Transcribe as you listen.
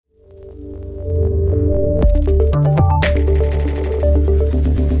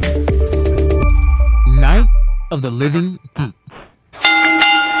of the Living Geeks.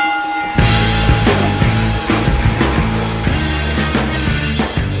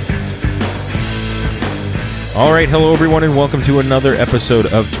 All right, hello everyone, and welcome to another episode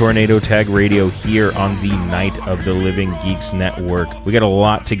of Tornado Tag Radio here on the Night of the Living Geeks Network. We got a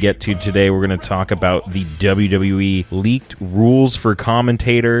lot to get to today. We're going to talk about the WWE leaked rules for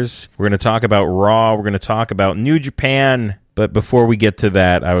commentators. We're going to talk about Raw. We're going to talk about New Japan. But before we get to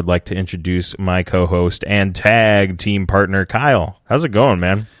that, I would like to introduce my co-host and tag team partner, Kyle. How's it going,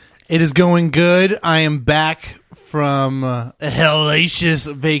 man? It is going good. I am back from a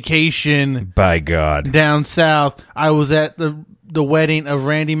hellacious vacation. By God. Down south. I was at the wedding of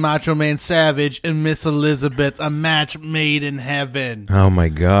Randy Macho Man Savage and Miss Elizabeth, a match made in heaven. Oh, my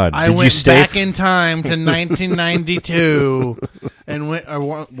God. I went back in time to 1992 and went,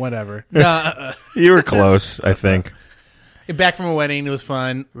 or whatever. You were close, I think. Back from a wedding. It was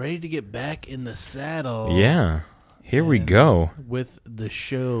fun. Ready to get back in the saddle. Yeah. Here we go. With the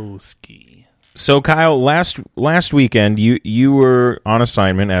show ski. So, Kyle, last weekend, you were on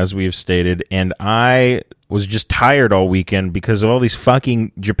assignment, as we've stated, and I was just tired all weekend because of all these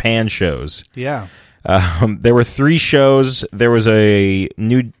fucking Japan shows. Yeah. There were 3 shows. There was two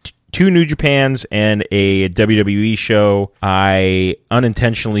New Japans and a WWE show. I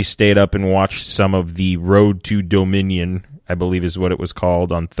unintentionally stayed up and watched some of the Road to Dominion, I believe is what it was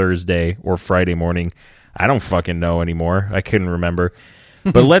called, on Thursday or Friday morning. I don't fucking know anymore. I couldn't remember.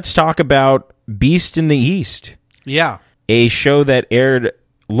 But let's talk about Beast in the East. Yeah. A show that aired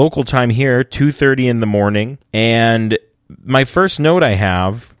local time here, 2:30 in the morning. And my first note I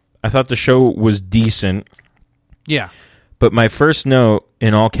thought the show was decent. Yeah. But my first note,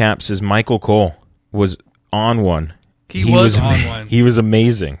 in all caps, is Michael Cole was on one. He was on one. He was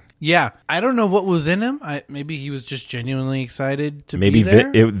amazing. Yeah, I don't know what was in him. Maybe he was just genuinely excited to be there.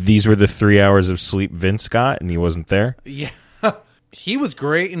 Maybe these were the 3 hours of sleep Vince got, and he wasn't there. Yeah, he was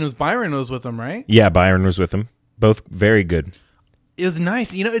great, and it was Byron was with him, right? Yeah, Byron was with him. Both very good. It was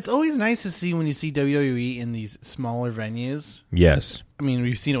nice. You know, it's always nice to see when you see WWE in these smaller venues. Yes. I mean,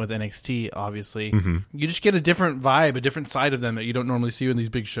 we've seen it with NXT, obviously. Mm-hmm. You just get a different vibe, a different side of them that you don't normally see in these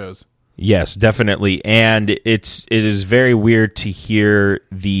big shows. Yes, definitely, and it is very weird to hear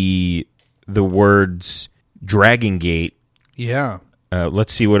the words Dragon Gate. Yeah.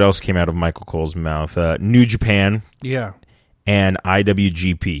 Let's see what else came out of Michael Cole's mouth. New Japan. Yeah. And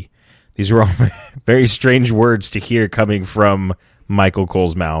IWGP. These were all very strange words to hear coming from Michael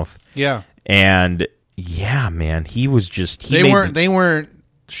Cole's mouth. Yeah. And yeah, man, he was just they weren't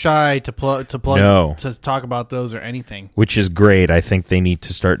shy to talk about those or anything, which is great. I think they need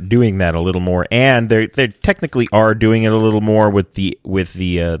to start doing that a little more, and they technically are doing it a little more with the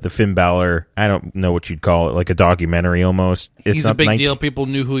Finn Balor. I don't know what you'd call it, like a documentary almost. He's a big deal. People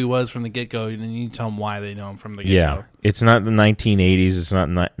knew who he was from the get go, and you tell them why they know him from the get go. Yeah, it's not the 1980s. It's not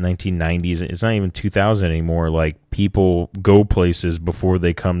 1990s. It's not even 2000 anymore. Like, people go places before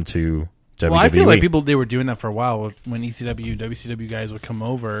they come to WWE. Well, I feel like they were doing that for a while when ECW, WCW guys would come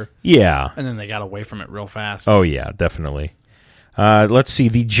over. Yeah. And then they got away from it real fast. Oh, yeah, definitely. Let's see.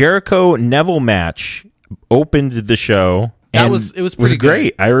 The Jericho-Neville match opened the show. It was pretty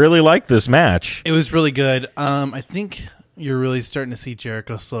great. Good. I really liked this match. It was really good. I think you're really starting to see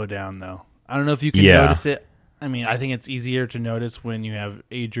Jericho slow down, though. I don't know if you can notice it. I mean, I think it's easier to notice when you have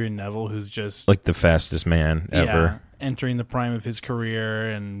Adrian Neville, who's just like the fastest man ever. Entering the prime of his career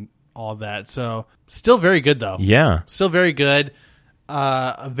and all that. So still very good, though. Yeah. Still very good.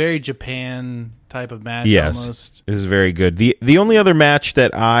 A very Japan type of match. Yes. Almost. It was very good. The only other match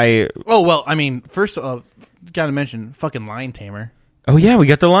that first of all, gotta mention fucking Lion Tamer. Oh, yeah, we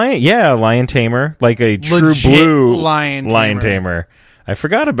got the Lion. Yeah, Lion Tamer. Like a true Legit blue Lion Tamer. I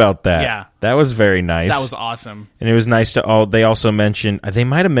forgot about that. Yeah. That was very nice. That was awesome. And it was nice to they also mentioned, they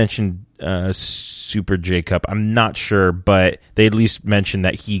might have mentioned Super J-Cup. I'm not sure, but they at least mentioned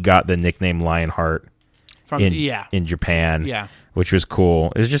that he got the nickname Lionheart in Japan. Yeah. Which was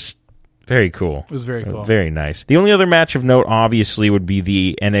cool. It was just very cool. It was very cool. Very nice. The only other match of note, obviously, would be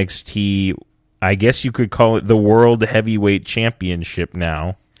the NXT, I guess you could call it the World Heavyweight Championship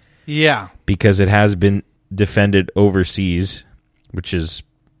now. Yeah. Because it has been defended overseas, which is,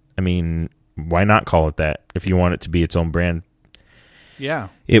 I mean, why not call it that if you want it to be its own brand? Yeah.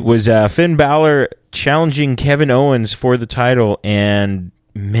 It was Finn Balor challenging Kevin Owens for the title, and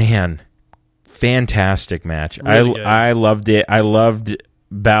man, fantastic match. Really I loved it. I loved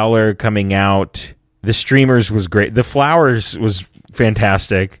Balor coming out. The streamers was great. The flowers was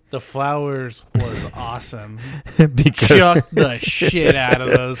fantastic. The flowers was awesome. Because Chuck the shit out of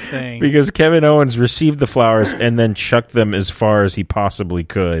those things. Because Kevin Owens received the flowers and then chucked them as far as he possibly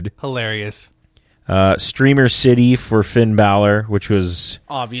could. Hilarious. Streamer City for Finn Balor, which was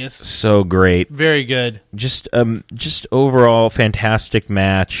obvious, so great, very good. Just overall fantastic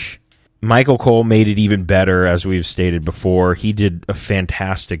match. Michael Cole made it even better, as we've stated before. He did a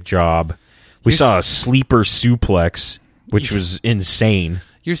fantastic job. We saw a sleeper suplex, which was insane.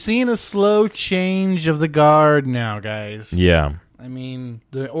 You're seeing a slow change of the guard now, guys. Yeah. I mean,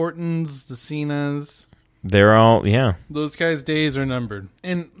 the Ortons, the Cenas. They're all, yeah. Those guys' days are numbered.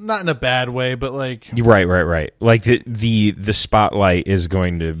 And not in a bad way, but like... Right. Like the spotlight is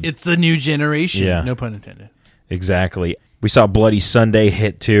going to... It's a new generation. Yeah. No pun intended. Exactly. We saw Bloody Sunday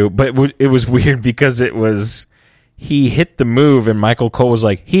hit too, but it was weird because it was... He hit the move and Michael Cole was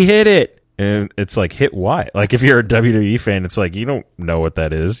like, he hit it! And it's like, hit what? Like, if you're a WWE fan, it's like, you don't know what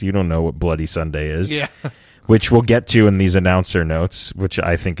that is. You don't know what Bloody Sunday is. Yeah. Which we'll get to in these announcer notes, which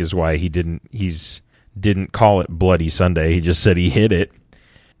I think is why he didn't call it Bloody Sunday. He just said he hit it.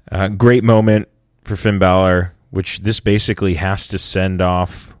 Great moment for Finn Balor, which this basically has to send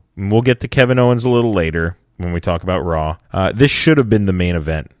off. We'll get to Kevin Owens a little later when we talk about Raw. This should have been the main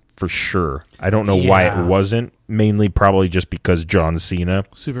event for sure. I don't know why it wasn't. Mainly probably just because John Cena.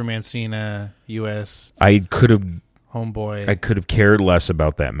 Superman Cena, US. I could have cared less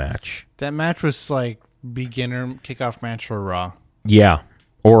about that match. That match was like beginner kickoff match for Raw. Yeah.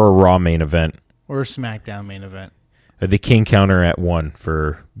 Or a Raw main event. Or a SmackDown main event. The King counter at 1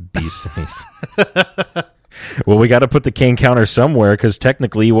 for Beast. Well, we got to put the King counter somewhere because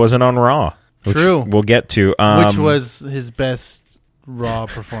technically he wasn't on Raw. True. We'll get to. Which was his best Raw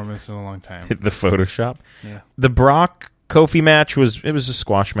performance in a long time. The Photoshop. Yeah. The Brock Kofi match was a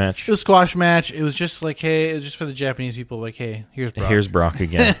squash match. It was a squash match. It was just like, hey, it was just for the Japanese people. Like, hey, here's Brock. Here's Brock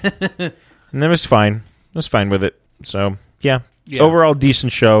again. And that was fine. I was fine with it. So, yeah. Overall,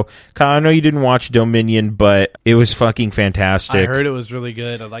 decent show. Kyle, I know you didn't watch Dominion, but it was fucking fantastic. I heard it was really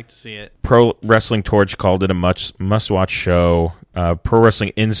good. I'd like to see it. Pro Wrestling Torch called it a must-watch show. Pro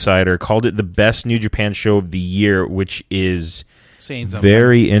Wrestling Insider called it the best New Japan show of the year, which is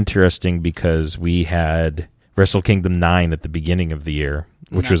very interesting because we had Wrestle Kingdom 9 at the beginning of the year,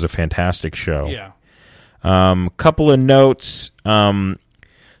 which was a fantastic show. Yeah. Couple of notes.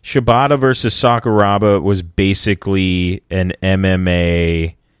 Shibata versus Sakuraba was basically an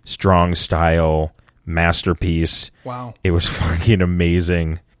MMA strong style masterpiece. Wow. It was fucking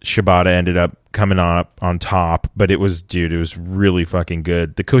amazing. Shibata ended up coming on top, but it was really fucking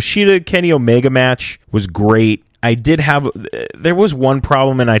good. The Kushida Kenny Omega match was great. There was one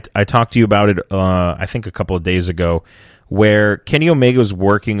problem, and I talked to you about it, I think a couple of days ago, where Kenny Omega was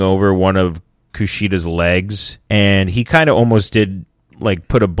working over one of Kushida's legs, and he kind of almost did like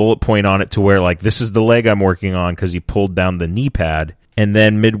put a bullet point on it to where like, this is the leg I'm working on, because he pulled down the knee pad. And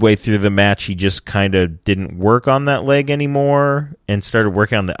then midway through the match, he just kind of didn't work on that leg anymore and started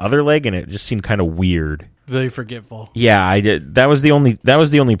working on the other leg, and it just seemed kind of weird. Very forgetful. Yeah, I did. That was the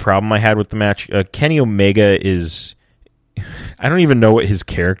only problem I had with the match. Kenny Omega is, I don't even know what his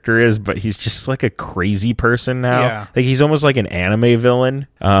character is, but he's just like a crazy person now. Yeah. Like, he's almost like an anime villain.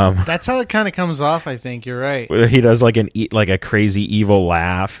 That's how it kind of comes off, I think. You're right. He does like a crazy evil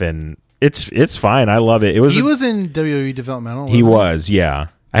laugh, and it's fine. I love it. He was in WWE Developmental. He was, yeah.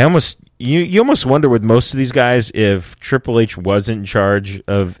 You almost wonder with most of these guys if Triple H was in charge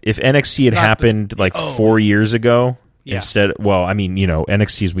of, if NXT had happened 4 years ago instead. Well, I mean,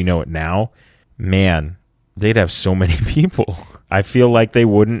 NXT as we know it now, man, they'd have so many people. I feel like they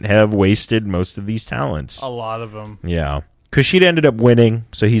wouldn't have wasted most of these talents. A lot of them. Yeah. Kushida ended up winning,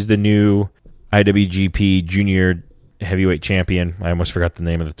 so he's the new IWGP Junior Heavyweight Champion. I almost forgot the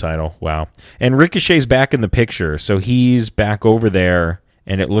name of the title. Wow. And Ricochet's back in the picture, so he's back over there,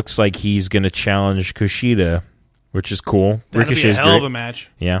 and it looks like he's going to challenge Kushida, which is cool. That'll Ricochet's be a hell of great. a match.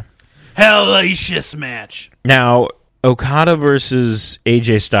 Yeah. Hellacious match. Now, Okada versus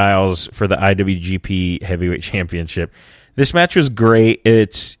AJ Styles for the IWGP Heavyweight Championship. This match was great.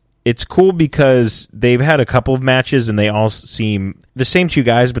 It's cool because they've had a couple of matches, and they all seem the same two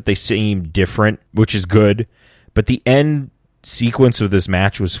guys, but they seem different, which is good. But the end sequence of this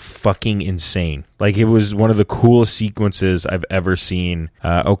match was fucking insane. Like, it was one of the coolest sequences I've ever seen.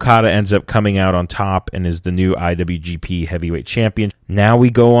 Okada ends up coming out on top and is the new IWGP Heavyweight Champion. Now we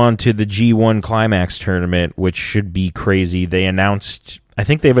go on to the G1 Climax tournament, which should be crazy. I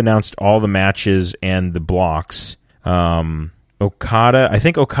think they've announced all the matches and the blocks. Okada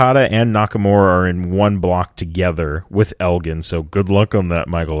and Nakamura are in one block together with Elgin, so good luck on that,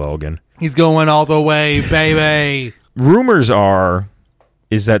 Michael Elgin. He's going all the way, baby. Rumors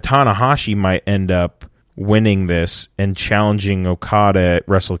is that Tanahashi might end up winning this and challenging Okada at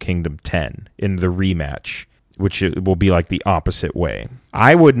Wrestle Kingdom 10 in the rematch, which it will be like the opposite way.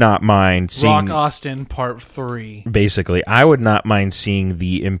 I would not mind seeing Rock Austin Part 3. Basically, I would not mind seeing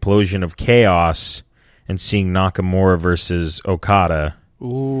the implosion of Chaos and seeing Nakamura versus Okada.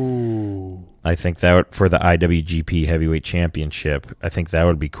 Ooh. I think that would, for the IWGP Heavyweight Championship, I think that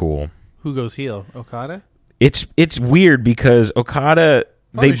would be cool. Who goes heel? Okada? It's weird because Okada,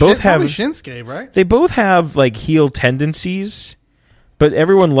 they both have Shinsuke, right? They both have like heel tendencies, but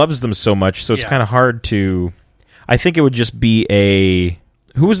everyone loves them so much, so it's kind of hard to. I think it would just be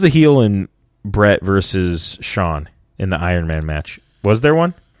who was the heel in Brett versus Shawn in the Iron Man match? Was there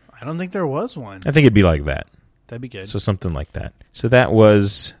one? I don't think there was one. I think it'd be like that. That'd be good. So something like that. So that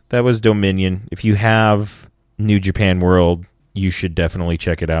was Dominion. If you have New Japan World, you should definitely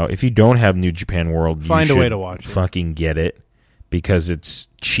check it out. If you don't have New Japan World, find a way to watch it. Fucking get it, because it's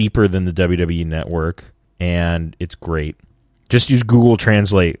cheaper than the WWE Network and it's great. Just use Google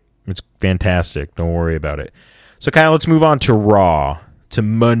Translate. It's fantastic. Don't worry about it. So Kyle, let's move on to Raw, to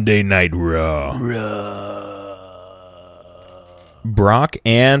Monday Night Raw. Brock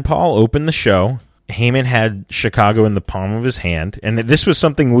and Paul opened the show. Heyman had Chicago in the palm of his hand, and this was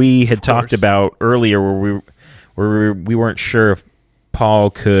something we had talked about earlier, where we weren't sure if Paul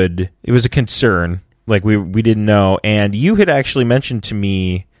could. It was a concern, like we didn't know. And you had actually mentioned to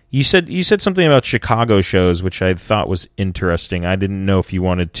me, you said something about Chicago shows, which I thought was interesting. I didn't know if you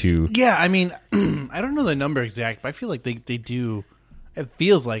wanted to. Yeah, I mean, I don't know the number exact, but I feel like they do. It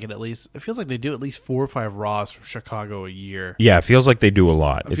feels like it, at least. It feels like they do at least 4 or 5 Raws from Chicago a year. Yeah, it feels like they do a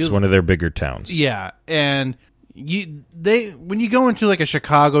lot. It's one of their bigger towns. Yeah, and when you go into like a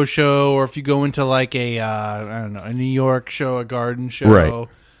Chicago show, or if you go into like a I don't know, a New York show, a Garden show, right?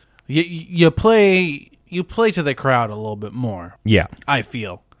 You play to the crowd a little bit more. Yeah, I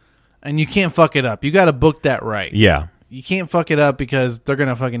feel, and you can't fuck it up. You got to book that right. Yeah, you can't fuck it up because they're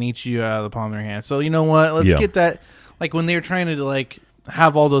gonna fucking eat you out of the palm of their hand. So you know what? Let's get that. Like when they were trying to like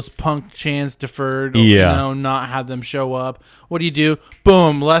have all those Punk chants deferred, or, not have them show up. What do?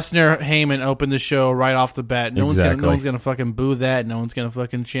 Boom! Lesnar, Heyman opened the show right off the bat. No one's gonna fucking boo that. No one's gonna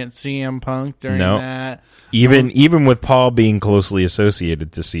fucking chant CM Punk during that. Even with Paul being closely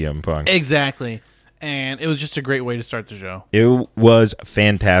associated to CM Punk, exactly. And it was just a great way to start the show. It was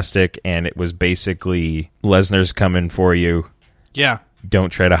fantastic, and it was basically Lesnar's coming for you. Yeah.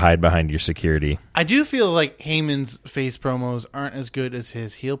 Don't try to hide behind your security. I do feel like Heyman's face promos aren't as good as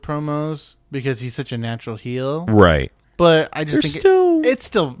his heel promos because he's such a natural heel. Right. But I just think it's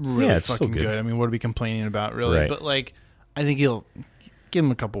still really fucking still good. I mean, what are we complaining about, really? Right. But like, I think he'll give him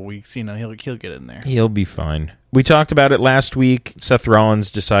a couple weeks. He'll get in there. He'll be fine. We talked about it last week. Seth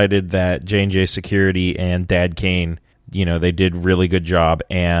Rollins decided that J&J Security and Dad Kane, they did really good job.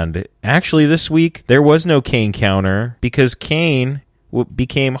 And actually this week, there was no Kane counter because Kane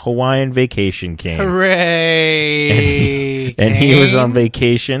became Hawaiian Vacation Kane. Hooray! And he was on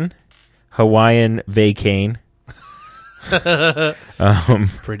vacation. Hawaiian Vacane.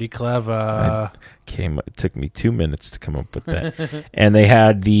 Pretty clever. It took me 2 minutes to come up with that. And they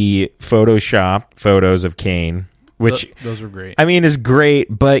had the Photoshop photos of Kane, which those were great. I mean, is great,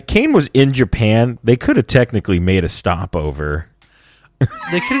 but Kane was in Japan. They could have technically made a stopover.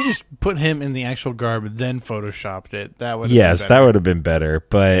 They could have just put him in the actual garb and then photoshopped it. That would that would have been better,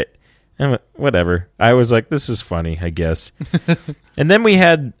 but whatever. I was like, this is funny, I guess. And then we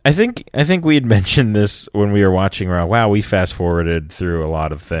had, I think we had mentioned this when we were watching Raw. Wow, we fast forwarded through a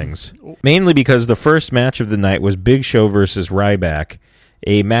lot of things. Mainly because the first match of the night was Big Show versus Ryback,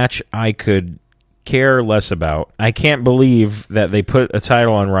 a match I could care less about. I can't believe that they put a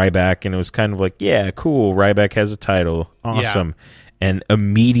title on Ryback, and it was kind of like, yeah, cool, Ryback has a title. Awesome. Yeah. And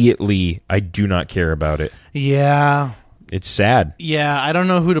immediately, I do not care about it. Yeah. It's sad. Yeah, I don't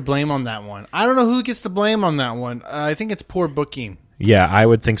know who to blame on that one. I don't know who gets the blame on that one. I think it's poor booking. Yeah, I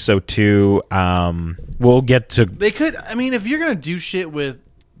would think so, too. We'll get to... They could... I mean, if you're going to do shit with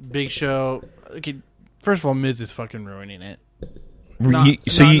Big Show... Okay, first of all, Miz is fucking ruining it. Not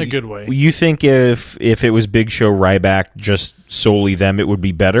in a good way. You think if it was Big Show Ryback, just solely them, it would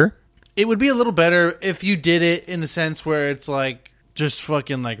be better? It would be a little better if you did it in a sense where it's like... Just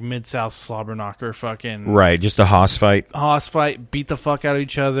fucking like Mid-South slobber knocker fucking... Right, just a hoss fight. Beat the fuck out of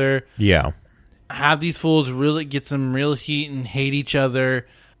each other. Yeah. Have these fools really get some real heat and hate each other.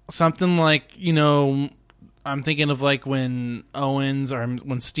 Something like, I'm thinking of like when Owens or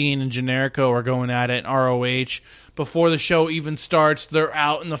when Steen and Generico are going at it in ROH. Before the show even starts, they're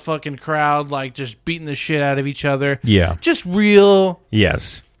out in the fucking crowd like just beating the shit out of each other. Yeah. Just real...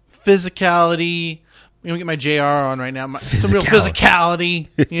 Yes. Physicality... I'm going to get my JR on right now. Some real physicality,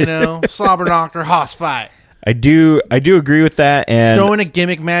 slobber knocker, hoss fight. I do agree with that. And throw in a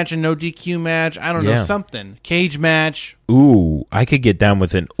gimmick match and no DQ match. I don't know, something. Cage match. Ooh, I could get down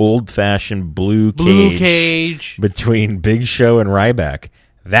with an old-fashioned blue cage between Big Show and Ryback.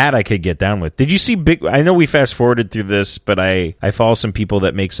 That I could get down with. Did you see I know we fast-forwarded through this, but I follow some people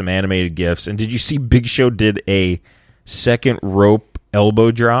that make some animated GIFs. And did you see Big Show did a second rope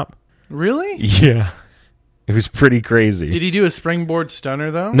elbow drop? Really? Yeah. It was pretty crazy. Did he do a springboard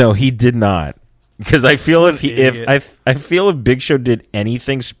stunner, though? No, he did not. Because I feel I feel if Big Show did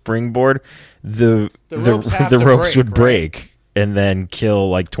anything springboard, the ropes would break, right? And then kill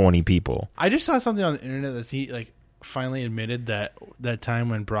like 20 people. I just saw something on the internet that he like finally admitted that time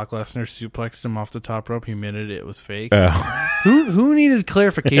when Brock Lesnar suplexed him off the top rope, he admitted it was fake. Who needed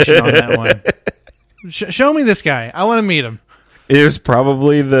clarification on that one? Show me this guy. I want to meet him. It was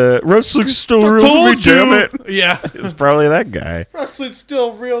probably the wrestling's still real to me, damn it. Yeah. It's probably that guy. Wrestling's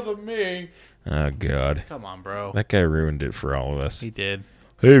still real to me. Oh, God. Come on, bro. That guy ruined it for all of us. He did.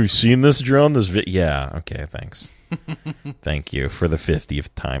 Hey, have you seen this, John? This yeah, okay, thanks. Thank you for the 50th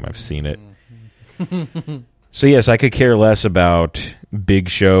time I've seen it. So, yes, I could care less about Big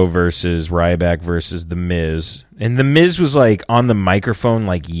Show versus Ryback versus The Miz. And The Miz was, like, on the microphone,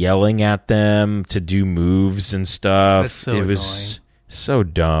 like, yelling at them to do moves and stuff. That's so annoying. Was so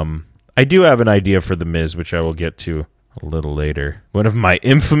dumb. I do have an idea for The Miz, which I will get to a little later. One of my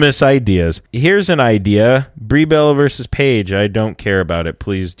infamous ideas. Here's an idea. Brie Bella versus Paige. I don't care about it.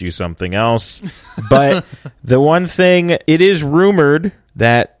 Please do something else. But the one thing, it is rumored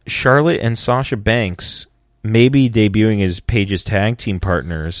that Charlotte and Sasha Banks may be debuting as Paige's tag team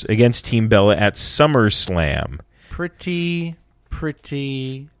partners against Team Bella at SummerSlam. Pretty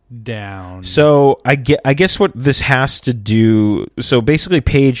down. So I guess what this has to do. So basically,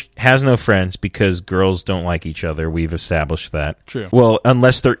 Paige has no friends because girls don't like each other. We've established that. True. Well,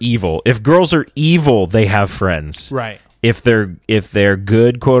 unless they're evil. If girls are evil, they have friends. Right. If they're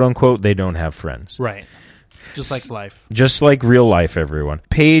good, quote unquote, they don't have friends. Right. Just like life. Just like real life, everyone.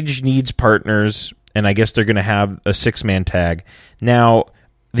 Paige needs partners, and I guess they're going to have a 6-man tag. Now,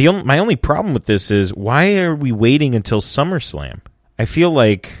 my only problem with this is, why are we waiting until SummerSlam? I feel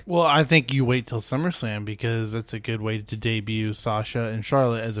like... Well, I think you wait till SummerSlam because that's a good way to debut Sasha and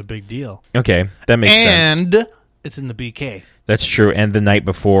Charlotte as a big deal. Okay, that makes sense. And it's in the BK. That's true, and the night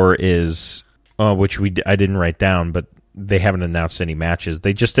before is... which I didn't write down, but they haven't announced any matches.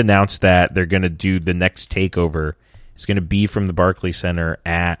 They just announced that they're going to do the next takeover. It's going to be from the Barclays Center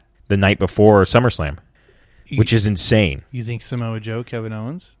at the night before SummerSlam, which is insane. You think Samoa Joe, Kevin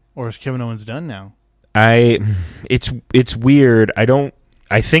Owens? Or is Kevin Owens done now? It's weird.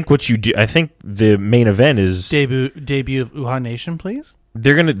 I think what you do. I think the main event is debut of Uhaa Nation, please.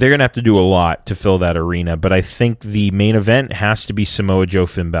 They're gonna have to do a lot to fill that arena, but I think the main event has to be Samoa Joe,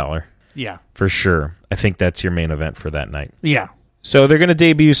 Finn Balor. Yeah, for sure. I think that's your main event for that night. Yeah. So they're gonna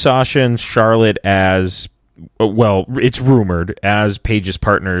debut Sasha and Charlotte as, well, it's rumored, as Paige's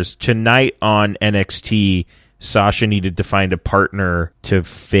partners tonight on NXT. Sasha needed to find a partner to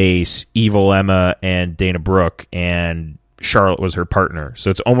face Evil Emma and Dana Brooke, and Charlotte was her partner. So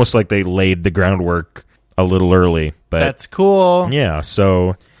it's almost like they laid the groundwork a little early. But that's cool. Yeah,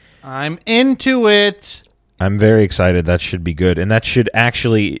 so... I'm into it. I'm very excited. That should be good. And that should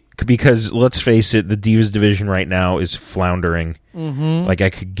actually... Because, let's face it, the Divas division right now is floundering. Mm-hmm. Like,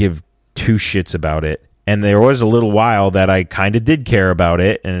 I could give two shits about it. And there was a little while that I kind of did care about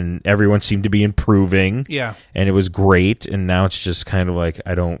it, and everyone seemed to be improving. Yeah. And it was great, and now it's just kind of like,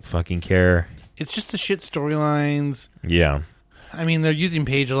 I don't fucking care. It's just the shit storylines. Yeah. I mean, they're using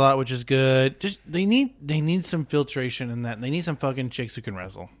Paige a lot, which is good. Just they need some filtration in that. They need some fucking chicks who can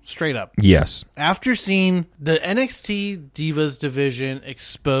wrestle. Straight up. Yes. After seeing the NXT Divas division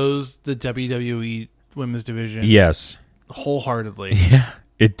expose the WWE Women's division. Yes. Wholeheartedly. Yeah,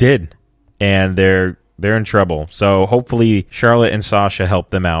 it did. And they're in trouble. So hopefully Charlotte and Sasha help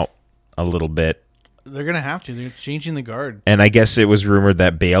them out a little bit. They're going to have to. They're changing the guard. And I guess it was rumored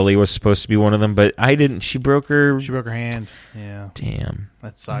that Bayley was supposed to be one of them, but I didn't. She broke her hand. Yeah. Damn.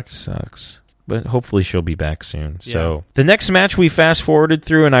 That sucks. That sucks. But hopefully she'll be back soon. Yeah. So the next match we fast forwarded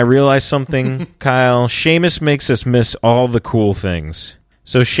through, and I realized something, Kyle. Sheamus makes us miss all the cool things.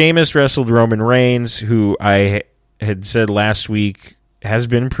 So Sheamus wrestled Roman Reigns, who I had said last week has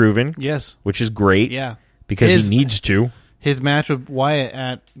been improving. Yes. Which is great. Yeah. Because he needs to. His match with Wyatt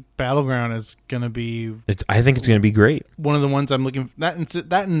at Battleground is going to be... I think it's going to be great. One of the ones I'm looking...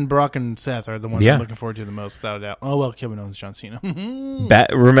 That and Brock and Seth are the ones I'm looking forward to the most, without a doubt. Oh, well, Kevin Owens, John Cena.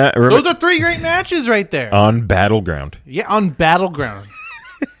 Those are three great matches right there. On Battleground. Yeah, on Battleground.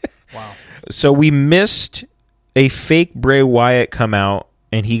 Wow. So we missed a fake Bray Wyatt come out,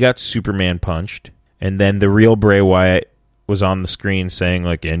 and he got Superman punched. And then the real Bray Wyatt was on the screen saying,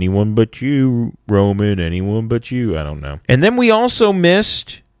 like, anyone but you, Roman, anyone but you. I don't know. And then we also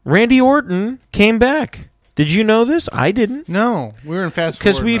missed Randy Orton came back. Did you know this? I didn't. No, we were in fast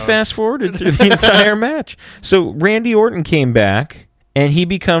forward because we fast forwarded through the entire match. So Randy Orton came back, and he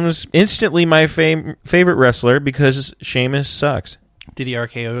becomes instantly my favorite wrestler because Sheamus sucks. Did he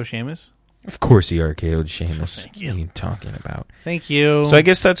RKO Sheamus? Of course he RKO'd Sheamus. Thank you. What are you talking about? Thank you. So I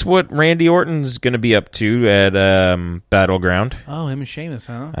guess that's what Randy Orton's going to be up to at Battleground. Oh, him and Sheamus,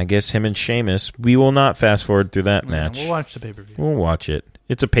 huh? I guess him and Sheamus. We will not fast forward through that match. We'll watch the pay-per-view. We'll watch it.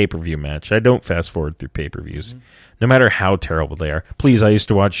 It's a pay-per-view match. I don't fast forward through pay-per-views, no matter how terrible they are. Please, I used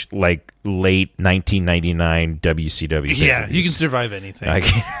to watch like late 1999 WCW pay-per-views. Yeah, you can survive anything.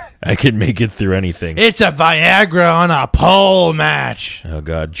 I can make it through anything. It's a Viagra on a pole match. Oh,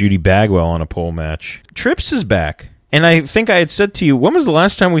 God. Judy Bagwell on a pole match. Trips is back. And I think I had said to you, when was the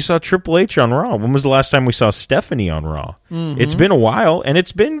last time we saw Triple H on Raw? When was the last time we saw Stephanie on Raw? Mm-hmm. It's been a while, and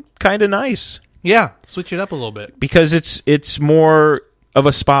it's been kind of nice. Yeah, switch it up a little bit. Because it's more of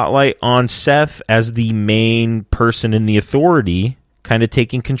a spotlight on Seth as the main person in the authority, kind of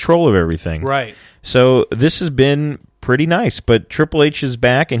taking control of everything. Right. So this has been pretty nice, but Triple H is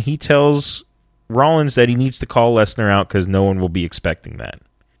back, and he tells Rollins that he needs to call Lesnar out because no one will be expecting that.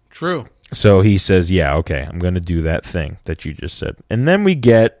 True. So he says, yeah, okay, I'm going to do that thing that you just said. And then we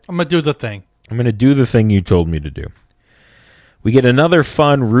get... I'm going to do the thing. I'm going to do the thing you told me to do. We get another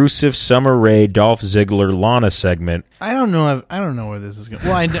fun Rusev, Summer Rae, Dolph Ziggler, Lana segment. I don't know where this is going.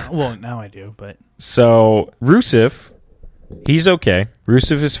 Well, now I do, but... So, Rusev, he's okay.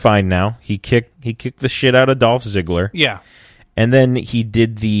 Rusev is fine now. He kicked the shit out of Dolph Ziggler. Yeah. And then he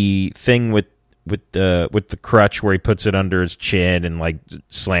did the thing with the crutch where he puts it under his chin and like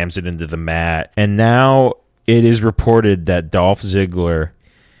slams it into the mat. And now it is reported that Dolph Ziggler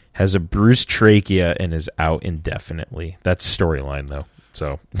has a bruised trachea and is out indefinitely. That's storyline though.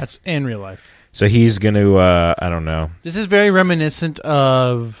 So that's in real life. So he's going to I don't know. This is very reminiscent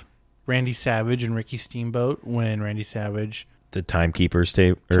of Randy Savage and Ricky Steamboat when Randy Savage the timekeeper's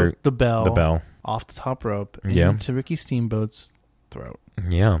tape took the bell off the top rope into Ricky Steamboat's throat.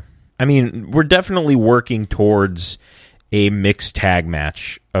 Yeah. I mean, we're definitely working towards a mixed tag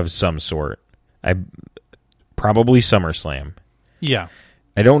match of some sort. Probably SummerSlam. Yeah.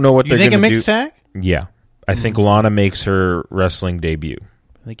 I don't know what they're going to do. You think a mixed tag? Yeah. I think Lana makes her wrestling debut.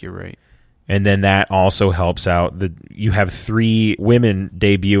 I think you're right. And then that also helps out. You have 3 women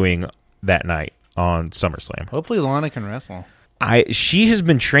debuting that night on SummerSlam. Hopefully Lana can wrestle. She has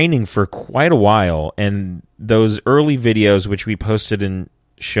been training for quite a while, and those early videos, which we posted in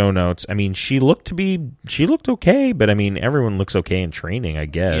show notes, I mean, she looked okay, but I mean, everyone looks okay in training, I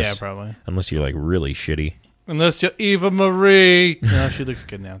guess. Yeah, probably. Unless you're like really shitty. Unless you're Eva Marie. No, she looks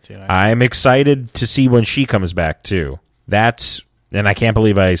good now, too. I'm excited to see when she comes back, too. And I can't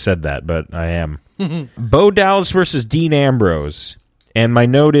believe I said that, but I am. Bo Dallas versus Dean Ambrose. And my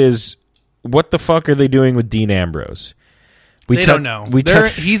note is, what the fuck are they doing with Dean Ambrose? They don't know.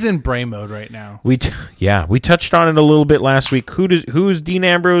 He's in Bray mode right now. We touched on it a little bit last week. Who is Dean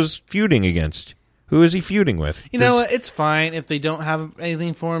Ambrose feuding against? Who is he feuding with? You know what? It's fine if they don't have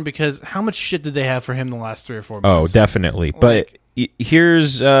anything for him because how much shit did they have for him the last 3 or 4 months? Oh, definitely. But here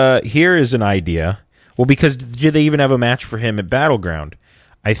is an idea. Well, because did they even have a match for him at Battleground?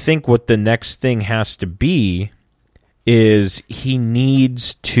 I think what the next thing has to be is he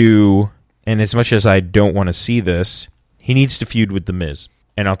needs to, and as much as I don't want to see this, he needs to feud with The Miz.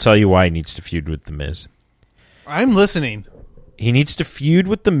 And I'll tell you why he needs to feud with The Miz. I'm listening. He needs to feud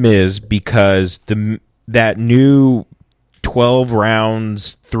with The Miz because that new 12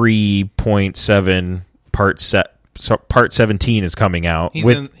 rounds, 3.7 part 17 is coming out.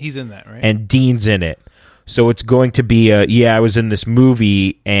 He's in that, right? And Dean's in it. So it's going to be I was in this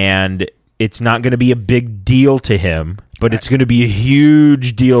movie, and it's not going to be a big deal to him, but it's going to be a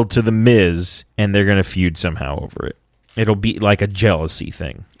huge deal to The Miz, and they're going to feud somehow over it. It'll be like a jealousy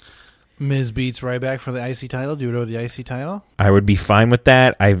thing. Miz beats Ryback for the IC title. Do it over the IC title. I would be fine with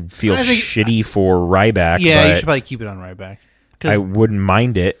that. I feel shitty for Ryback. Yeah, you should probably keep it on Ryback. I wouldn't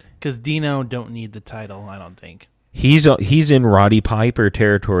mind it. Because Dino don't need the title, I don't think. He's in Roddy Piper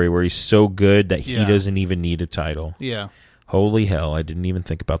territory where he's so good that he doesn't even need a title. Yeah. Holy hell, I didn't even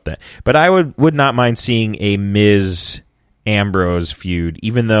think about that. But I would not mind seeing a Miz Ambrose feud,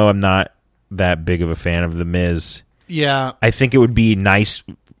 even though I'm not that big of a fan of The Miz. Yeah. I think it would be nice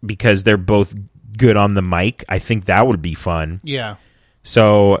because they're both good on the mic. I think that would be fun. Yeah.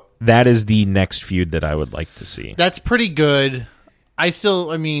 So that is the next feud that I would like to see. That's pretty good. I still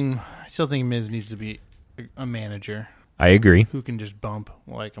think Miz needs to be a manager. I agree. Who can just bump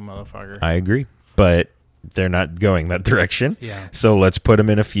like a motherfucker. I agree. but they're not going that direction. Yeah. So let's put him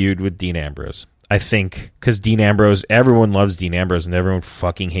in a feud with Dean Ambrose. I think because Dean Ambrose, everyone loves Dean Ambrose and everyone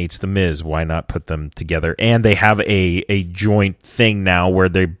fucking hates The Miz. Why not put them together? And they have a joint thing now where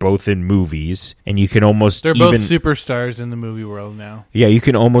they're both in movies, and you can almost they're both superstars in the movie world now. Yeah, you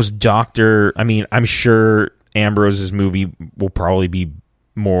can almost doctor. I mean, I'm sure Ambrose's movie will probably be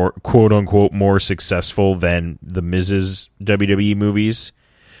more quote unquote more successful than The Miz's WWE movies,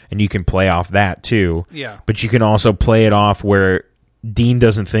 and you can play off that too. Yeah, but you can also play it off where Dean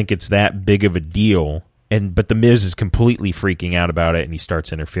doesn't think it's that big of a deal, but The Miz is completely freaking out about it, and he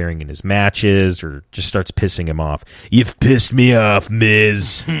starts interfering in his matches or just starts pissing him off. You've pissed me off,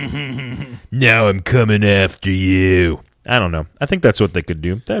 Miz. Now I'm coming after you. I don't know. I think that's what they could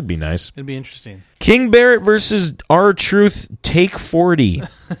do. That'd be nice. It'd be interesting. King Barrett versus R-Truth, take 40.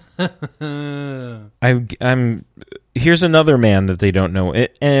 I'm. Here's another man that they don't know.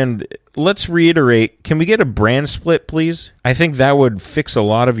 And let's reiterate, can we get a brand split, please? I think that would fix a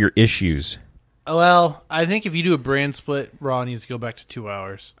lot of your issues. Well, I think if you do a brand split, Raw needs to go back to 2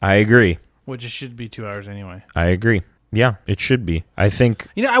 hours. I agree. Which it should be 2 hours anyway. I agree. Yeah, it should be. I think...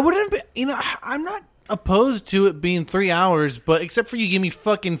 I wouldn't be... I'm not opposed to it being 3 hours, but except for you give me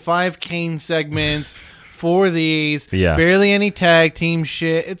fucking 5 Kane segments... 4 of these, barely any tag team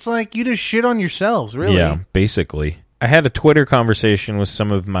shit. It's like you just shit on yourselves, really. Yeah, basically. I had a Twitter conversation with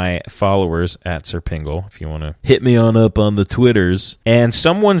some of my followers at Sir Pingle, if you want to hit me on up on the Twitters. And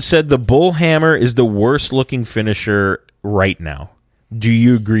someone said the Bullhammer is the worst looking finisher right now. Do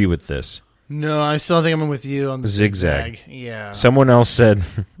you agree with this? No, I still think I'm with you on the zigzag. Yeah. Someone else said,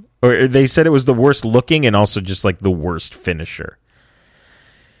 or they said it was the worst looking and also just like the worst finisher.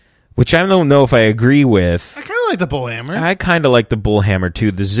 Which I don't know if I agree with. I kind of like the Bullhammer. I kind of like the Bullhammer,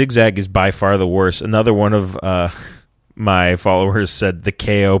 too. The zigzag is by far the worst. Another one of my followers said the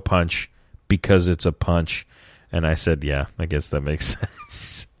KO punch because it's a punch. And I said, yeah, I guess that makes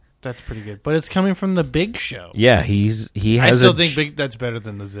sense. That's pretty good. But it's coming from the Big Show. Yeah, he has I still think that's better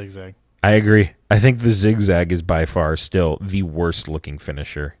than the zigzag. I agree. I think the zigzag is by far still the worst looking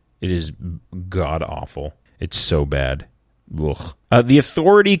finisher. It is god-awful. It's so bad. Ugh. The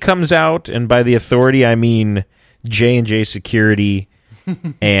Authority comes out, and by the Authority I mean J&J Security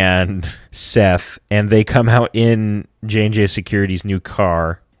and Seth, and they come out in J&J Security's new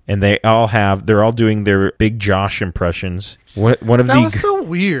car, and they're all doing their Big Josh impressions. That was so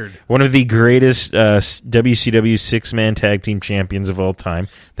weird. One of the greatest WCW 6-man tag team champions of all time.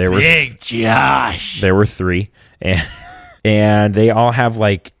 Big Josh. There were 3, and they all have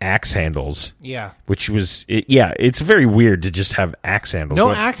like axe handles. Yeah. Which was, it's very weird to just have axe handles.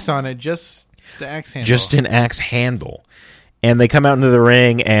 No axe on it, just the axe handle. Just an axe handle. And they come out into the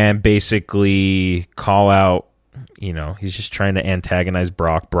ring and basically call out, he's just trying to antagonize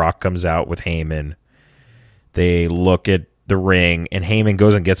Brock. Brock comes out with Heyman. They look at the ring, and Heyman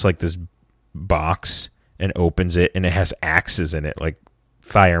goes and gets like this box and opens it, and it has axes in it, like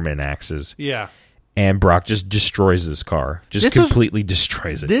fireman axes. Yeah. And Brock just destroys this car. Completely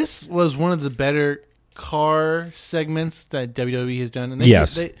destroys it. This was one of the better car segments that WWE has done.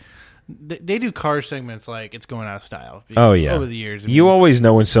 And they do car segments like it's going out of style. Oh, yeah. Over the years. You always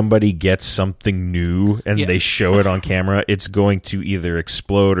know when somebody gets something new and they show it on camera, it's going to either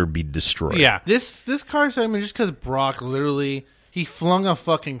explode or be destroyed. Yeah. This car segment, just because Brock literally, he flung a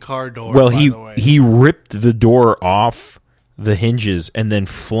fucking car door. Well, he ripped the door off the hinges and then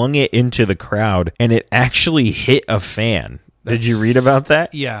flung it into the crowd, and it actually hit a fan. Did you read about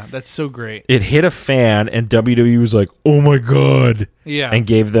that? Yeah, that's so great. It hit a fan, and WWE was like, oh my god. Yeah. And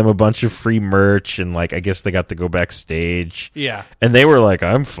gave them a bunch of free merch, and like I guess they got to go backstage. Yeah. And they were like,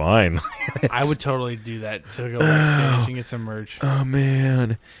 I'm fine. I would totally do that, to go backstage and get some merch. Oh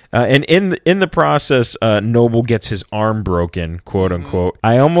man. And in the process, Noble gets his arm broken, quote unquote.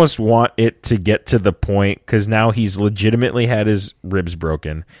 I almost want it to get to the point, because now he's legitimately had his ribs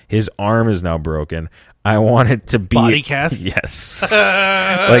broken. His arm is now broken. I want it to be body cast. Yes.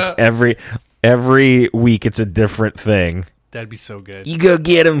 Like every week it's a different thing. That'd be so good. You go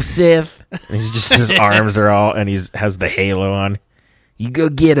get him, Sith. He's just, his arms are all, and has the halo on. You go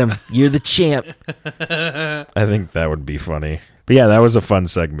get him. You're the champ. I think that would be funny. But yeah, that was a fun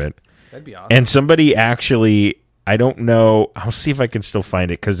segment. That'd be awesome. And somebody actually, I don't know, I'll see if I can still find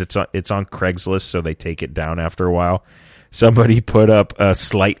it, because it's on Craigslist, so they take it down after a while. Somebody put up a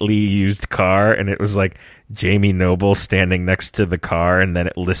slightly used car, and it was like Jamie Noble standing next to the car, and then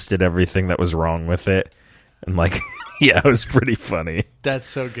it listed everything that was wrong with it. And like, yeah, it was pretty funny. That's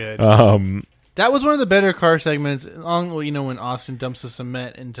so good. That was one of the better car segments. When Austin dumps the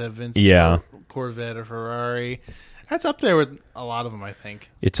cement into Vince's Corvette or Ferrari. That's up there with a lot of them, I think.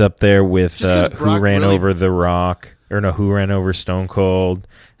 It's up there with who ran really... over The Rock, or no, who ran over Stone Cold.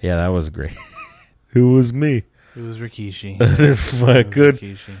 Yeah, that was great. Who was me? It was Rikishi. If I could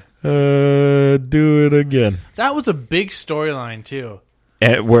do it again. That was a big storyline, too.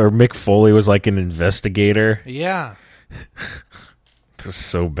 Where Mick Foley was like an investigator. Yeah. It was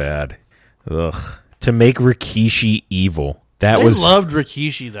so bad. Ugh. To make Rikishi evil. They loved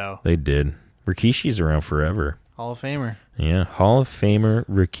Rikishi, though. They did. Rikishi's around forever. Hall of Famer. Yeah, Hall of Famer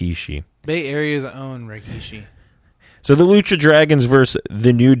Rikishi. Bay Area's own Rikishi. So the Lucha Dragons versus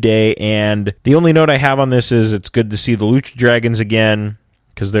the New Day, and the only note I have on this is it's good to see the Lucha Dragons again,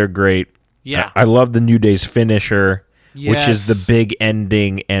 because they're great. Yeah. I love the New Day's finisher, yes. which is the big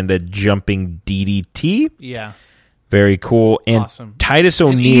ending and a jumping DDT. Yeah. Very cool. And awesome. Titus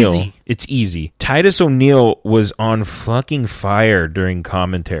O'Neil, it's easy. Titus O'Neil was on fucking fire during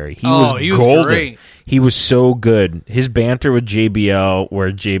commentary. He was golden. Great. He was so good. His banter with JBL,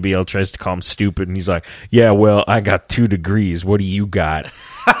 where JBL tries to call him stupid, and he's like, "Yeah, well, I got 2 degrees. What do you got?"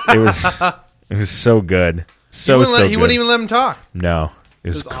 It was so good. He wouldn't even let him talk. No, it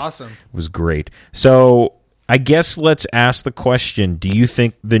was awesome. It was great. So I guess let's ask the question: do you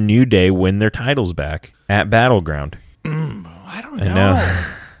think the New Day win their titles back at Battleground? I don't know.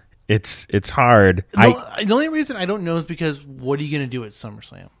 It's hard. The only reason I don't know is because what are you going to do at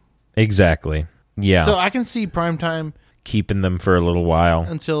SummerSlam? Exactly. Yeah. So I can see Primetime keeping them for a little while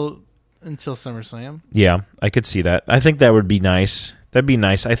until SummerSlam. Yeah, I could see that. I think that would be nice. That'd be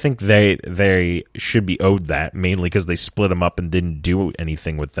nice. I think they should be owed that, mainly because they split them up and didn't do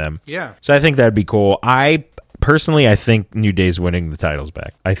anything with them. Yeah. So I think that'd be cool. I think New Day's winning the titles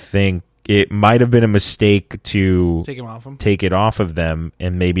back. I think it might have been a mistake to take it off of them,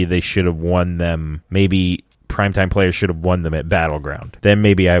 and maybe they should have won them. Maybe Primetime players should have won them at Battleground. Then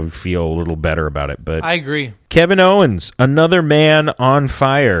maybe I would feel a little better about it. But I agree. Kevin Owens, another man on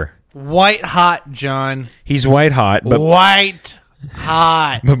fire. White hot, John. He's white hot. But white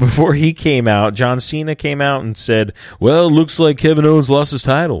hot. But before he came out, John Cena came out and said, well, looks like Kevin Owens lost his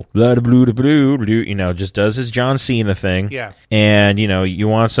title. Blah, blah, blah, blah, blah, you know, just does his John Cena thing. Yeah. And, you know, you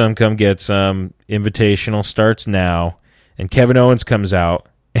want some, come get some. Invitational starts now. And Kevin Owens comes out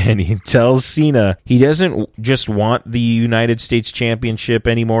and he tells Cena he doesn't just want the United States Championship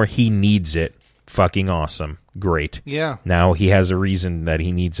anymore. He needs it. Fucking awesome. Great. Yeah. Now he has a reason that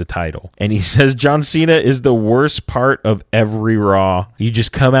he needs a title. And he says John Cena is the worst part of every Raw. You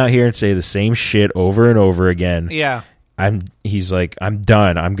just come out here and say the same shit over and over again. Yeah. He's like, I'm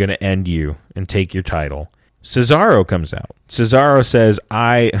done. I'm going to end you and take your title. Cesaro comes out. Cesaro says,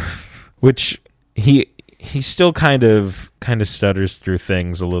 which he still kind of stutters through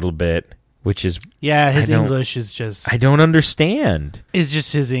things a little bit. Which is... Yeah, his English is just... I don't understand. It's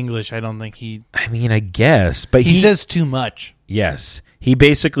just his English. I don't think he... I mean, I guess. But he says too much. Yes. He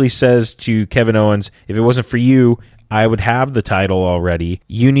basically says to Kevin Owens, if it wasn't for you, I would have the title already.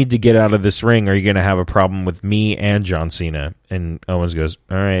 You need to get out of this ring or you're going to have a problem with me and John Cena. And Owens goes,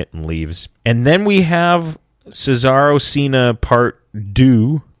 all right, and leaves. And then we have Cesaro-Cena Part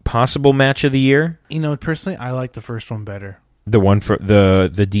 2, possible match of the year. You know, personally, I like the first one better. The one for the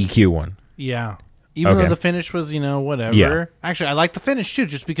DQ one. Yeah. Even though the finish was, you know, whatever. Yeah. Actually, I like the finish, too,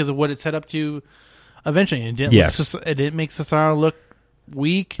 just because of what it set up to eventually. It didn't make Cesaro look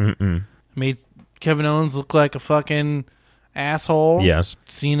weak. Mm-mm. Made Kevin Owens look like a fucking asshole. Yes.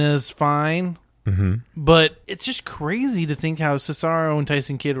 Cena's fine. Mm-hmm. But it's just crazy to think how Cesaro and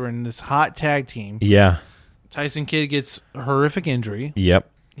Tyson Kidd were in this hot tag team. Yeah. Tyson Kidd gets a horrific injury. Yep.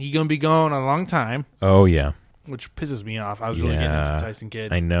 He's going to be gone a long time. Oh, yeah. Which pisses me off. I was really getting into Tyson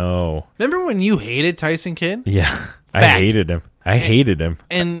Kidd. I know. Remember when you hated Tyson Kidd? Yeah. I hated him. I hated him.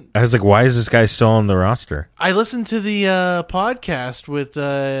 And I was like, why is this guy still on the roster? I listened to the podcast with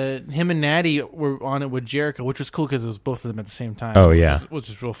him and Natty were on it with Jericho, which was cool because it was both of them at the same time. Oh, yeah. Which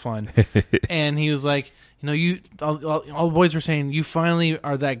was real fun. And he was like, you know, all the boys were saying, you finally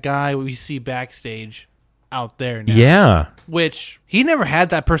are that guy we see backstage out there now. Yeah. Which he never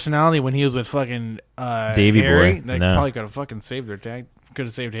had that personality when he was with fucking Davey Harry. Boy. They probably could have fucking saved their tag. Could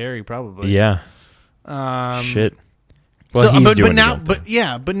have saved Harry probably. Yeah. Shit. Well, so, he's doing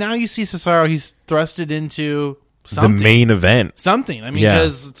but now you see Cesaro. He's thrusted into something. The main event. Something. I mean,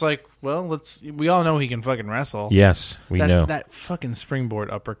 because it's like, well, we all know he can fucking wrestle. Yes, we know. That fucking springboard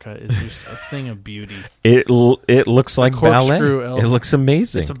uppercut is just a thing of beauty. It looks like ballet. It looks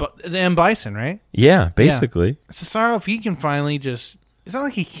amazing. It's the M. Bison, right? Yeah, basically. Yeah. Cesaro, if he can finally just... It's not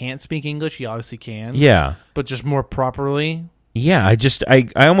like he can't speak English. He obviously can. Yeah. But just more properly. Yeah, I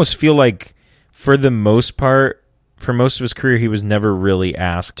almost feel like, for the most part, for most of his career, he was never really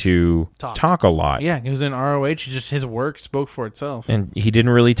asked to talk a lot. Yeah, he was in ROH. Just his work spoke for itself. And he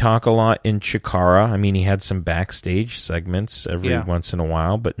didn't really talk a lot in Chikara. I mean, he had some backstage segments every once in a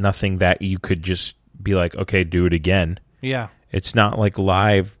while, but nothing that you could just be like, okay, do it again. Yeah. It's not like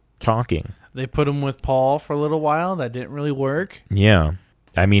live talking. They put him with Paul for a little while. That didn't really work. Yeah.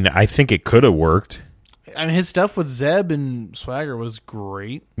 I mean, I think it could have worked. I mean, his stuff with Zeb and Swagger was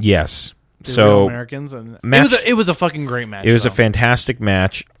great. Yes. The Real Americans. And it was a fucking great match. It was a fantastic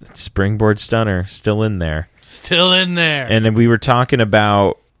match. Springboard Stunner, still in there. Still in there. And then we were talking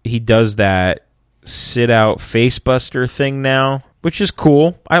about, he does that sit-out facebuster thing now, which is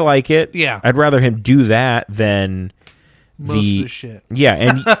cool. I like it. Yeah. I'd rather him do that than... Most of the shit. Yeah,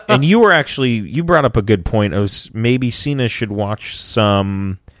 and you brought up a good point of maybe Cena should watch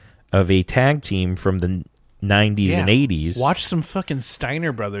some of a tag team from the 90s and 80s. Watch some fucking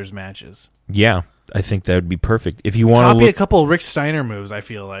Steiner Brothers matches. Yeah, I think that would be perfect. If you want to copy a couple of Rick Steiner moves, I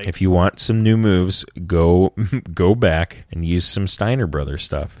feel like. If you want some new moves, go back and use some Steiner Brothers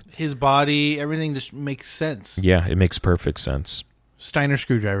stuff. His body, everything just makes sense. Yeah, it makes perfect sense. Steiner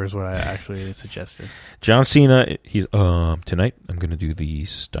screwdriver is what I actually suggested. John Cena, he's tonight I'm going to do the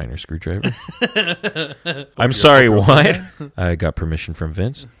Steiner screwdriver. I'm sorry, what? I got permission from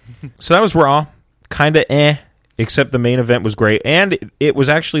Vince. So that was Raw. Kind of except the main event was great, and it was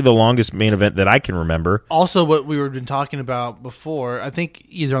actually the longest main event that I can remember. Also, what we were been talking about before, I think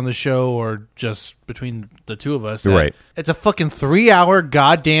either on the show or just between the two of us, right? It's a fucking 3-hour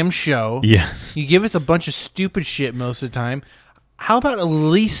goddamn show. Yes, you give us a bunch of stupid shit most of the time. How about at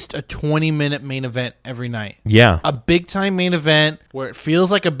least a 20-minute main event every night? Yeah. A big-time main event where it feels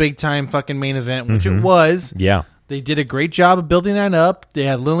like a big-time fucking main event, which it was. Yeah. They did a great job of building that up. They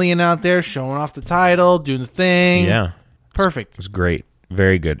had Lillian out there showing off the title, doing the thing. Yeah. Perfect. It was great.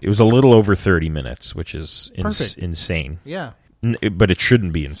 Very good. It was a little over 30 minutes, which is insane. Yeah. But it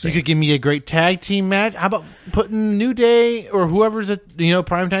shouldn't be insane. You could give me a great tag team match. How about putting New Day or whoever's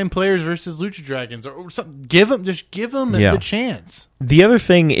primetime players versus Lucha Dragons or something? Give them the chance. The other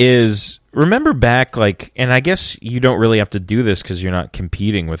thing is, remember back, and I guess you don't really have to do this because you're not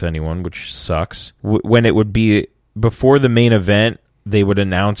competing with anyone, which sucks. When it would be before the main event, they would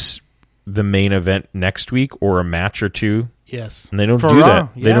announce the main event next week or a match or two. Yes, and they don't do that.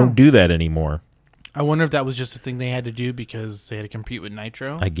 Yeah. They don't do that anymore. I wonder if that was just a thing they had to do because they had to compete with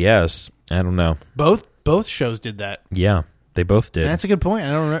Nitro. I guess. I don't know. Both shows did that. Yeah, they both did. And that's a good point.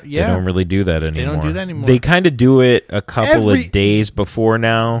 They don't really do that anymore. They don't do that anymore. They kind of do it a couple of days before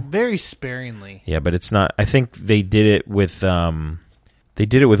now. Very sparingly. Yeah, but it's not. I think they did it with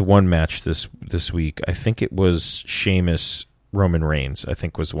one match this week. I think it was Sheamus Roman Reigns. I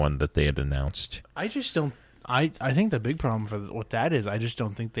think was one that they had announced. I just don't. I think the big problem for what that is, I just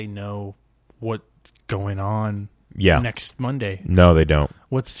don't think they know what's going on next Monday. No, they don't.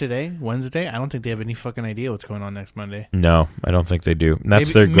 What's today? Wednesday? I don't think they have any fucking idea what's going on next Monday. No, I don't think they do. And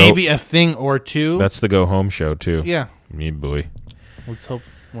that's maybe a thing or two. That's the go home show too. Yeah. Me boy. Let's hope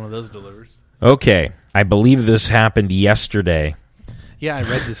one of those delivers. Okay. I believe this happened yesterday. Yeah, I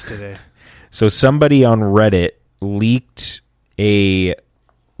read this today. So somebody on Reddit leaked a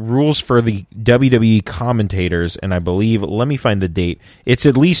rules for the WWE commentators, and I believe, let me find the date. It's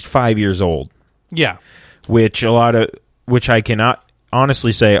at least 5 years old. Yeah. Which I cannot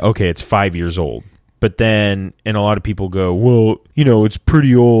honestly say, okay, it's 5 years old. But then, and a lot of people go, well, it's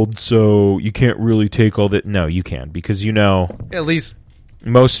pretty old, so you can't really take all that. No, you can, because at least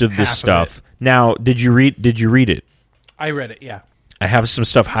most of this stuff. Now, did you read it? I read it, yeah. I have some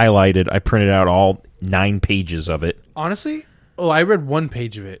stuff highlighted. I printed out all 9 pages of it. Honestly? Oh, I read 1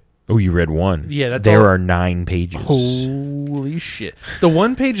 page of it. Oh, you read one? Yeah, there are 9 pages. Holy shit. The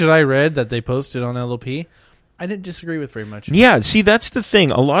 1 page that I read that they posted on LLP, I didn't disagree with very much. Yeah, see, that's the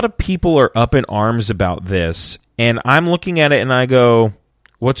thing. A lot of people are up in arms about this, and I'm looking at it and I go,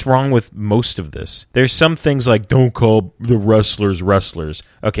 what's wrong with most of this? There's some things like, don't call the wrestlers wrestlers.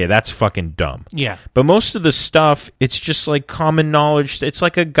 Okay, that's fucking dumb. Yeah. But most of the stuff, it's just like common knowledge. It's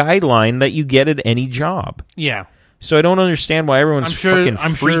like a guideline that you get at any job. Yeah. So I don't understand why everyone's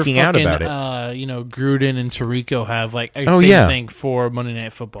freaking out about it. Gruden and Tirico have same thing for Monday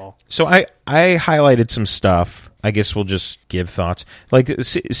Night Football. So I highlighted some stuff. I guess we'll just give thoughts.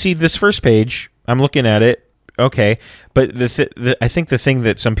 See this first page. I'm looking at it. Okay, but I think the thing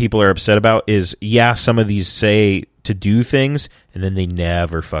that some people are upset about is, some of these say to do things, and then they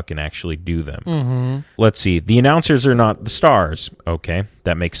never fucking actually do them. Mm-hmm. Let's see. The announcers are not the stars. Okay,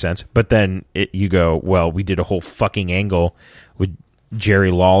 that makes sense. But then you go, well, we did a whole fucking angle with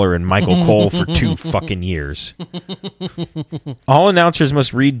Jerry Lawler and Michael Cole for 2 fucking years. All announcers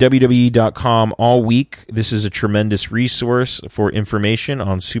must read WWE.com all week. This is a tremendous resource for information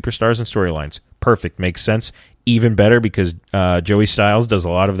on superstars and storylines. Perfect. Makes sense. Even better because Joey Styles does a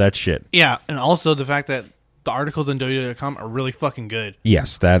lot of that shit. Yeah, and also the fact that the articles on WWE.com are really fucking good.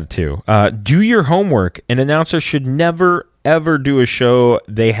 Yes, that too. Do your homework. An announcer should never, ever do a show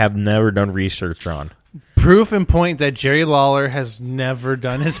they have never done research on. Proof and point that Jerry Lawler has never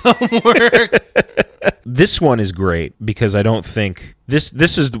done his homework. This one is great because I don't think... This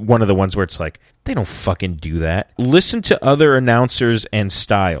is one of the ones where it's like, they don't fucking do that. Listen to other announcers and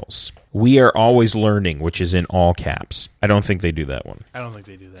styles. We are always learning, which is in all caps. I don't think they do that one. I don't think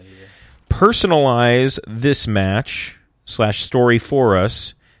they do that either. Personalize this match / story for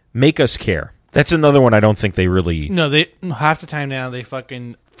us. Make us care. That's another one I don't think they really... No, they half the time now they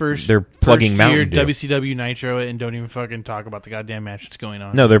fucking... They're plugging Mountain Dew. WCW Nitro and don't even fucking talk about the goddamn match that's going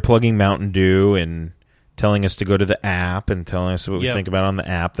on. No, they're plugging Mountain Dew and telling us to go to the app and telling us what we think about on the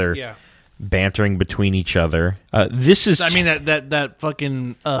app. They're bantering between each other. This is... I mean, that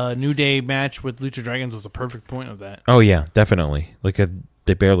fucking New Day match with Lucha Dragons was a perfect point of that. Oh, yeah, definitely.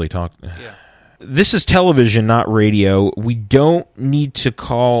 They barely talk. Yeah. This is television, not radio. We don't need to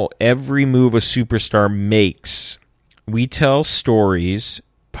call every move a superstar makes. We tell stories...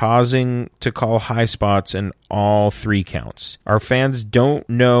 pausing to call high spots in all 3 counts. Our fans don't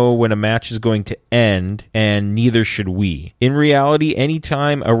know when a match is going to end, and neither should we. In reality,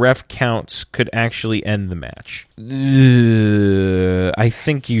 anytime a ref counts could actually end the match. I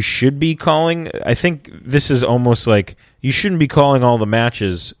think you should be calling... I think this is almost like you shouldn't be calling all the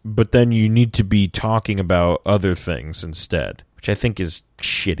matches, but then you need to be talking about other things instead, which I think is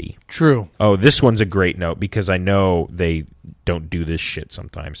shitty. True. Oh, this one's a great note because I know they don't do this shit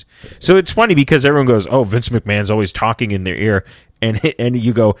sometimes. So it's funny because everyone goes, oh, Vince McMahon's always talking in their ear. And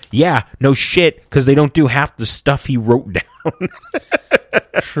you go, yeah, no shit, because they don't do half the stuff he wrote down.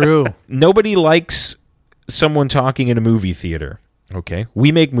 True. Nobody likes someone talking in a movie theater. Okay,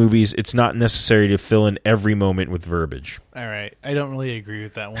 we make movies. It's not necessary to fill in every moment with verbiage. All right, I don't really agree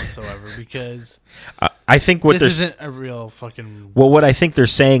with that whatsoever because I think what this isn't a real fucking. Well, what I think they're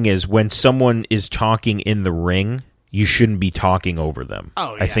saying is when someone is talking in the ring, you shouldn't be talking over them.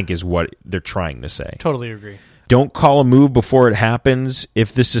 Oh, yeah. I think is what they're trying to say. Totally agree. Don't call a move before it happens.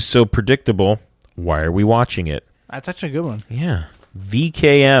 If this is so predictable, why are we watching it? That's actually a good one. Yeah,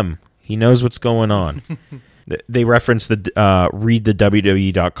 VKM. He knows what's going on. They reference the read the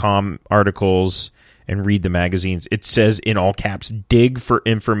WWE.com articles and read the magazines. It says in all caps, dig for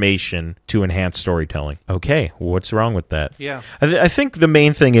information to enhance storytelling. Okay, what's wrong with that? Yeah. I think the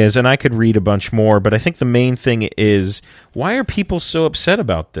main thing is, and I could read a bunch more, but I think the main thing is, why are people so upset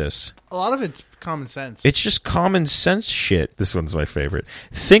about this? A lot of it's common sense. It's just common sense shit. This one's my favorite.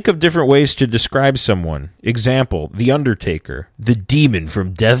 Think of different ways to describe someone. Example, The Undertaker, the Demon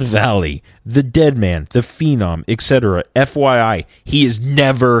from Death Valley, the Dead Man, the Phenom, etc. FYI, he is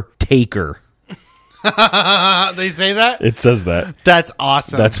never Taker. They say that? It says that. That's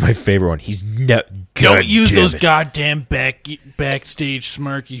awesome. That's my favorite one. He's don't use those goddamn backstage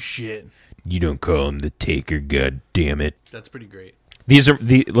smirky shit. You don't call him the Taker, god damn it. That's pretty great. These are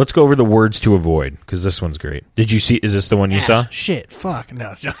let's go over the words to avoid because this one's great. Did you see? Is this the one you saw? Shit, fuck,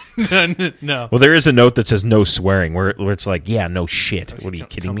 no, no. Well, there is a note that says no swearing, where it's like, yeah, no shit. Okay, what are you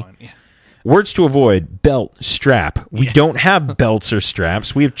kidding me? Yeah. Words to avoid: belt, strap. We don't have belts or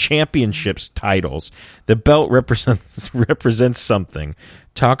straps. We have championships, titles. The belt represents something.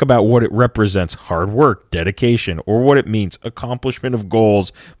 Talk about what it represents: hard work, dedication, or what it means: accomplishment of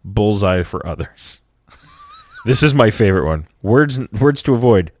goals, bullseye for others. This is my favorite one. Words to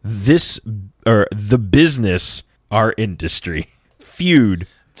avoid. This or the business, our industry. Feud.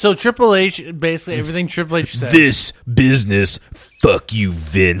 So Triple H, basically everything Triple H says. This business, fuck you,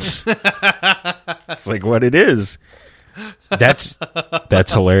 Vince. It's like what it is. That's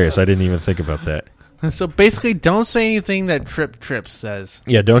hilarious. I didn't even think about that. So basically, don't say anything that Trip says.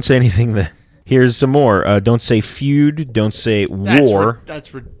 Yeah, don't say anything that... Here's some more. Don't say feud. Don't say war.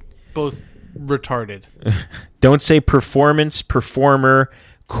 That's both retarded. Don't say performance, performer,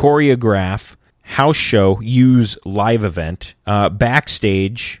 choreograph, house show, use live event,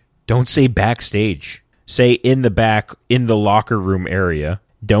 backstage. Don't say backstage. Say in the back, in the locker room area.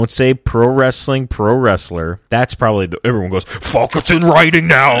 Don't say pro wrestling, pro wrestler. That's probably everyone goes, fuck, it's in writing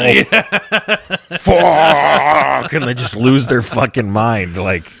now. Yeah. Fuck. And they just lose their fucking mind.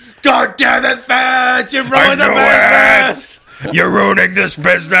 Like, God damn it, fans! You ruined the business! You're ruining this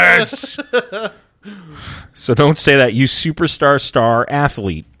business. So don't say that. You superstar, star,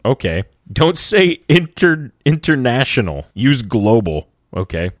 athlete. Okay. Don't say international. Use global.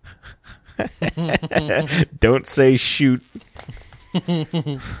 Okay. Don't say shoot.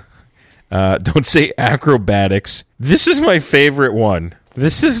 Don't say acrobatics. This is my favorite one.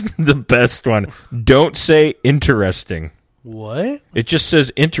 This is the best one. Don't say interesting. What? It just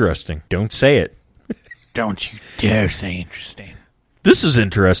says interesting. Don't say it. Don't you dare say interesting. This is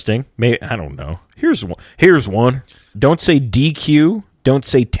interesting. Maybe, I don't know. Here's one. Don't say DQ. Don't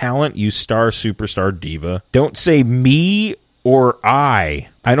say talent. Use star, superstar, diva. Don't say me or I.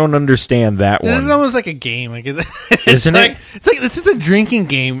 I don't understand that one. This is almost like a game. Like, isn't it? It's like this is a drinking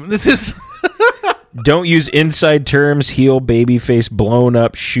game. This is. Don't use inside terms, heel, babyface, blown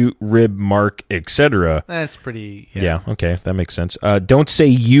up, shoot, rib, mark, etc. That's pretty... Yeah, okay, that makes sense. Don't say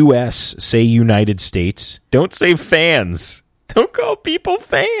U.S., say United States. Don't say fans. Don't call people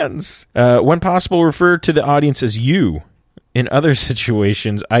fans. When possible, refer to the audience as you. In other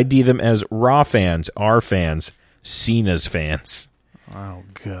situations, ID them as Raw fans, our fans, Cena's fans. Oh,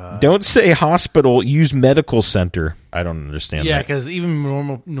 God. Don't say hospital, use medical center. I don't understand that. Yeah, because even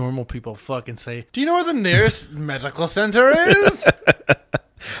normal people fucking say, do you know where the nearest medical center is?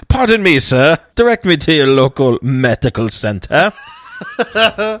 Pardon me, sir. Direct me to your local medical center.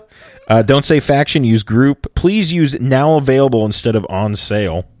 Don't say faction, use group. Please use now available instead of on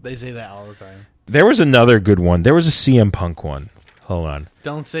sale. They say that all the time. There was another good one. There was a CM Punk one. Hold on.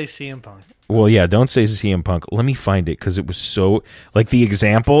 Don't say CM Punk. Well, yeah, don't say CM Punk. Let me find it because it was so... Like, the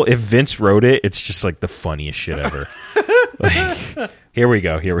example, if Vince wrote it, it's just, like, the funniest shit ever. Here we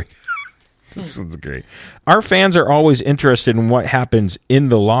go. This one's great. Our fans are always interested in what happens in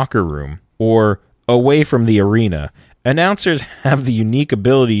the locker room or away from the arena. Announcers have the unique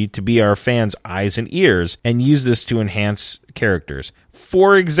ability to be our fans' eyes and ears and use this to enhance characters.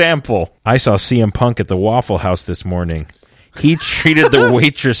 For example, I saw CM Punk at the Waffle House this morning. He treated the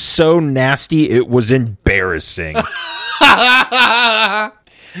waitress so nasty, it was embarrassing. How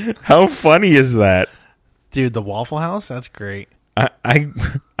funny is that? Dude, the Waffle House? That's great. I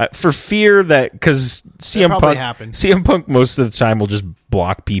for fear that, because CM Punk most of the time will just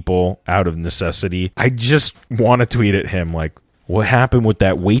block people out of necessity. I just want to tweet at him, like, what happened with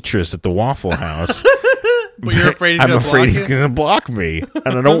that waitress at the Waffle House? But you're afraid I'm afraid he's going to block me.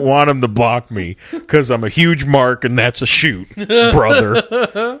 And I don't want him to block me because I'm a huge mark and that's a shoot,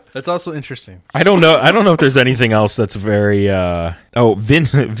 brother. That's also interesting. I don't know if there's anything else that's very...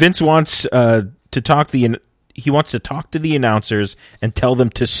 Vince wants to talk he wants to talk to the announcers and tell them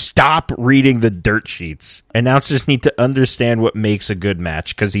to stop reading the dirt sheets. Announcers need to understand what makes a good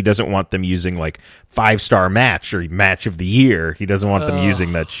match because he doesn't want them using like 5-star match or match of the year. He doesn't want them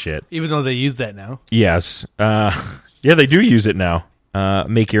using that shit. Even though they use that now. Yes. Yeah, they do use it now.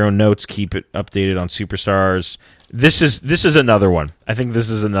 Make your own notes. Keep it updated on Superstars. This is another one. I think this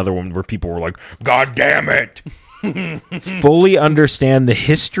is another one where people were like, God damn it. Fully understand the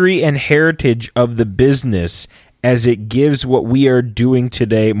history and heritage of the business as it gives what we are doing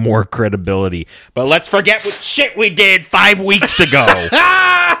today more credibility. But let's forget what shit we did 5 weeks ago.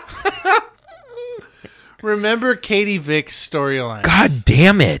 Remember Katie Vick's storyline. God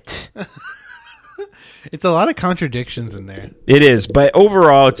damn it. It's a lot of contradictions in there. It is, but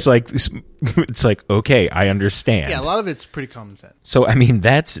overall it's like okay, I understand. Yeah, a lot of it's pretty common sense. So I mean,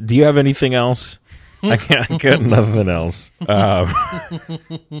 do you have anything else? I got nothing else.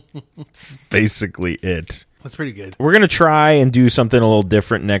 It's basically it. That's pretty good. We're going to try and do something a little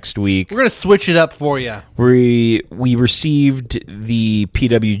different next week. We're going to switch it up for you. We received the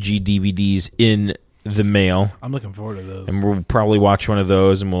PWG DVDs in the mail. I'm looking forward to those. And we'll probably watch one of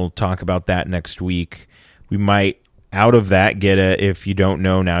those, and we'll talk about that next week. We might, out of that, get if you don't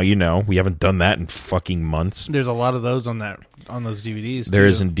know, now you know. We haven't done that in fucking months. There's a lot of those on those DVDs, There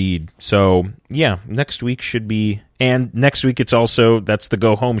is indeed. So, yeah, next week should be... And next week, it's also... That's the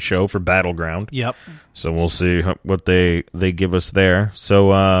go-home show for Battleground. Yep. So we'll see what they give us there.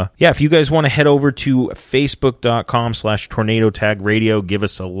 So, yeah, if you guys want to head over to facebook.com/tornadotagradio, give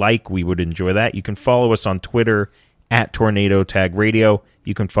us a like. We would enjoy that. You can follow us on Twitter @tornadotagradio.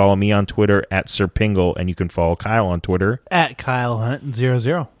 You can follow me on Twitter @SirPingle, and you can follow Kyle on Twitter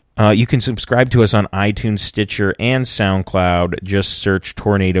 @KyleHunt00. You can subscribe to us on iTunes, Stitcher, and SoundCloud. Just search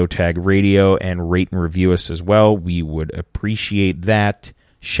Tornado Tag Radio and rate and review us as well. We would appreciate that.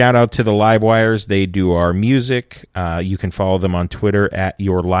 Shout out to the Livewires. They do our music. You can follow them on Twitter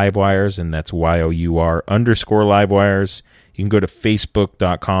 @YourLivewires, and that's YOUR_Livewires. You can go to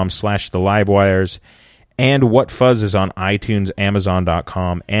facebook.com/TheLivewires. And What Fuzz is on iTunes,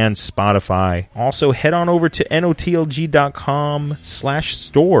 Amazon.com, and Spotify. Also, head on over to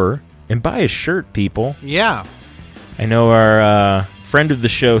notlg.com/store and buy a shirt, people. Yeah. I know our friend of the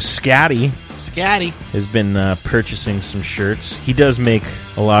show, Scotty, has been purchasing some shirts. He does make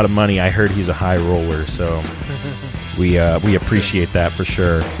a lot of money. I heard he's a high roller, so we appreciate that for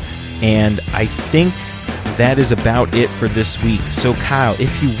sure. And I think that is about it for this week. So, Kyle,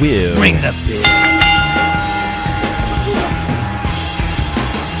 if you will, bring the beer.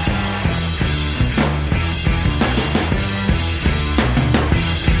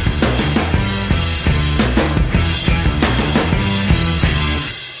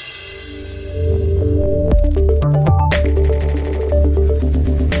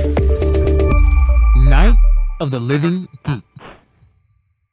 Night of the Living Geeks.